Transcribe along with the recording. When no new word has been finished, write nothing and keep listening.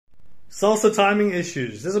Salsa timing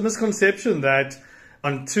issues. There's a misconception that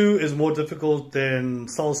on 2 is more difficult than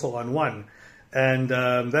salsa on 1, and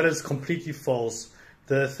that is completely false.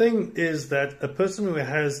 The thing is that a person who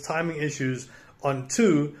has timing issues on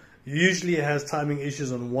 2 usually has timing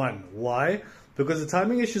issues on 1. Why? Because the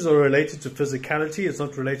timing issues are related to physicality, it's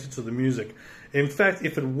not related to the music. In fact,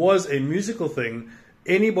 if it was a musical thing,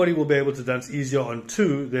 anybody will be able to dance easier on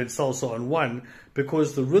 2 than salsa on 1,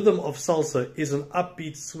 because the rhythm of salsa is an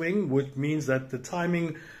upbeat swing, which means that the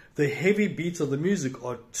timing, the heavy beats of the music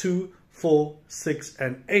are 2, 4, 6,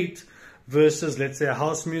 and 8, versus, let's say,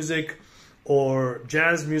 house music or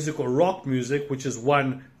jazz music or rock music, which is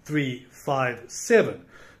 1, 3, 5, 7.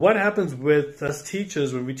 What happens with us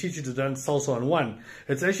teachers when we teach you to dance salsa on 1?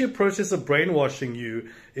 It's actually a process of brainwashing you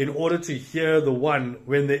in order to hear the 1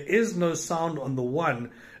 when there is no sound on the 1,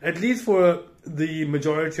 at least for the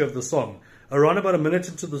majority of the song. Around about a minute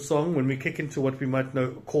into the song, when we kick into what we might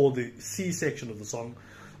call the C section of the song,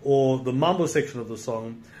 or the mambo section of the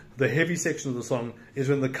song, the heavy section of the song, is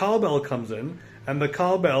when the cowbell comes in, and the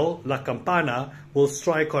cowbell, la campana, will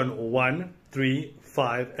strike on 1, 3,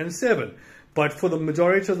 5, and 7. But for the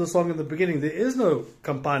majority of the song in the beginning, there is no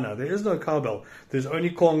campana, there is no cowbell. There's only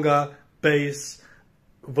conga, bass,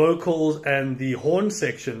 vocals, and the horn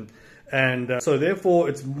section. And so therefore,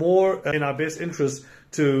 it's more in our best interest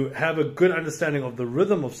to have a good understanding of the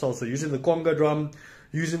rhythm of salsa, using the conga drum,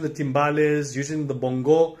 using the timbales, using the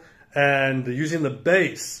bongo, and using the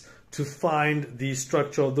bass to find the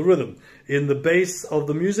structure of the rhythm. In the bass of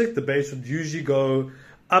the music, the bass would usually go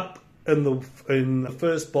up in the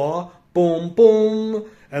first bar, boom, boom,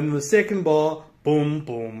 and the second bar, boom,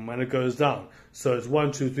 boom, and it goes down. So it's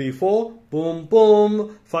 1, 2, 3, 4, boom,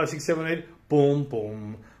 boom, 5, 6, 7, 8, boom,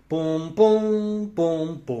 boom, boom, boom,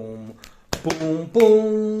 boom, boom, boom,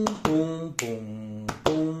 boom, boom, boom,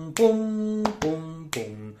 boom, boom, boom,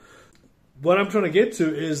 boom. What I'm trying to get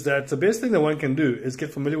to is that the best thing that one can do is get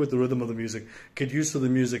familiar with the rhythm of the music, get used to the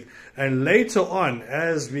music, and later on,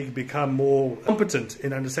 as we become more competent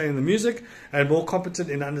in understanding the music and more competent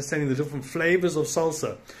in understanding the different flavors of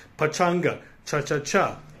salsa, pachanga,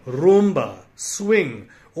 cha-cha-cha, rumba, swing,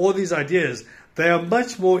 all these ideas, they are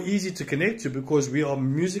much more easy to connect to because we are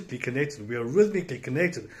musically connected, we are rhythmically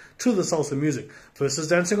connected to the salsa music, versus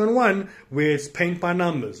dancing on 1, where it's paint by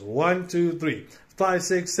numbers, 1, 2, 3, 5,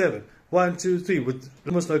 6, 7, 1, 2, 3, with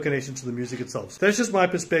almost no connection to the music itself. So that's just my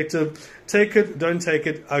perspective. Take it, don't take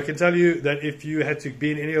it. I can tell you that if you had to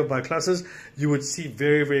be in any of my classes, you would see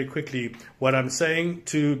very, very quickly what I'm saying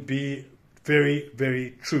to be very,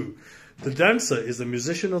 very true. The dancer is the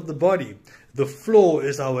musician of the body. The floor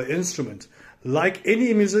is our instrument. Like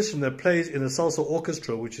any musician that plays in a salsa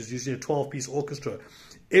orchestra, which is usually a 12-piece orchestra,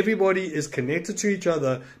 everybody is connected to each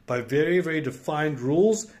other by very, very defined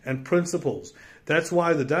rules and principles. That's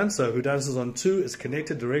why the dancer who dances on 2 is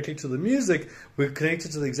connected directly to the music. We're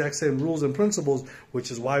connected to the exact same rules and principles,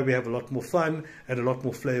 which is why we have a lot more fun and a lot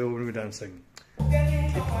more flavor when we're dancing.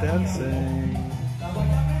 Keep dancing.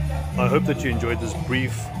 I hope that you enjoyed this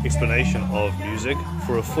brief explanation of music.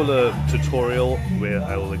 For a fuller tutorial where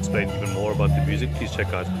I will explain even more about the music, please check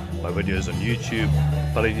out my videos on YouTube.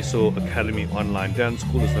 Paradiso Academy Online Dance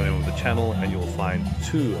School is the name of the channel, and you'll find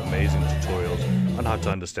 2 amazing tutorials on how to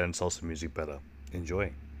understand salsa music better.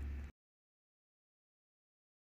 Enjoy.